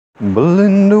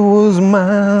Belinda was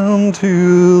mine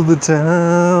till the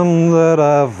time that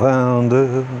I found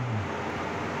her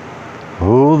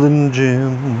holding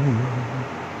Jim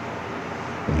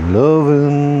and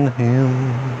loving him.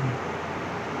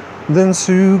 Then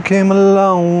Sue came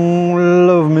along,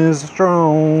 loved me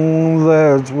strong,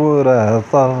 that's what I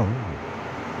thought.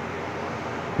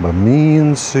 But me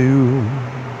and Sue,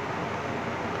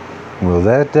 well,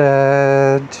 that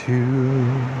died too.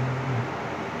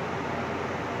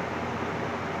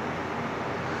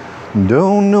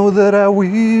 Don't know that I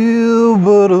will,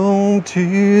 but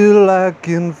until I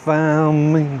can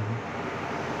find me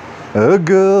a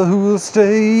girl who will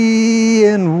stay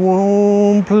and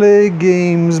won't play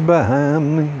games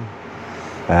behind me,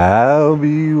 I'll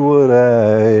be what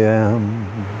I am,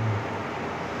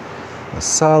 a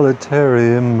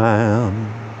solitary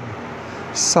man,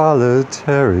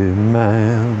 solitary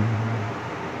man.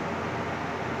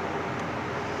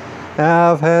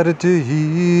 I've had it to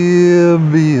here,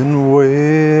 being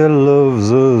where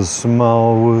love's a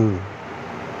small world,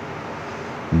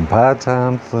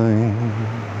 part-time thing,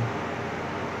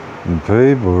 and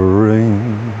paper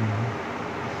ring.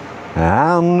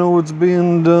 I know it's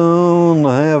been done,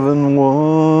 having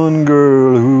one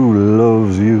girl who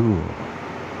loves you,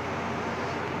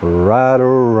 right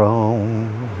or wrong,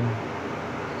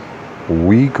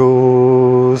 weak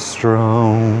or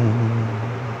strong.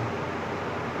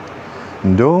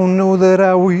 Don't know that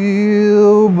I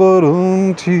will, but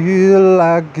until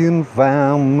I can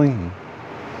find me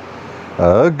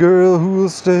a girl who'll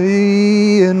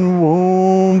stay and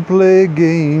won't play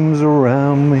games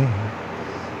around me,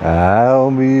 I'll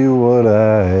be what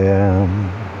I am,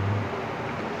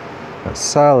 a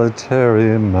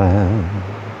solitary man,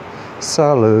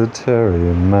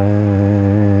 solitary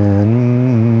man.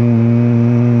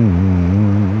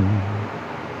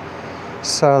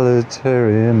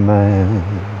 Solitary man.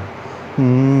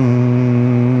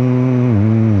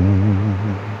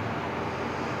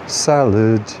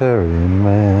 Solitary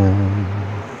man.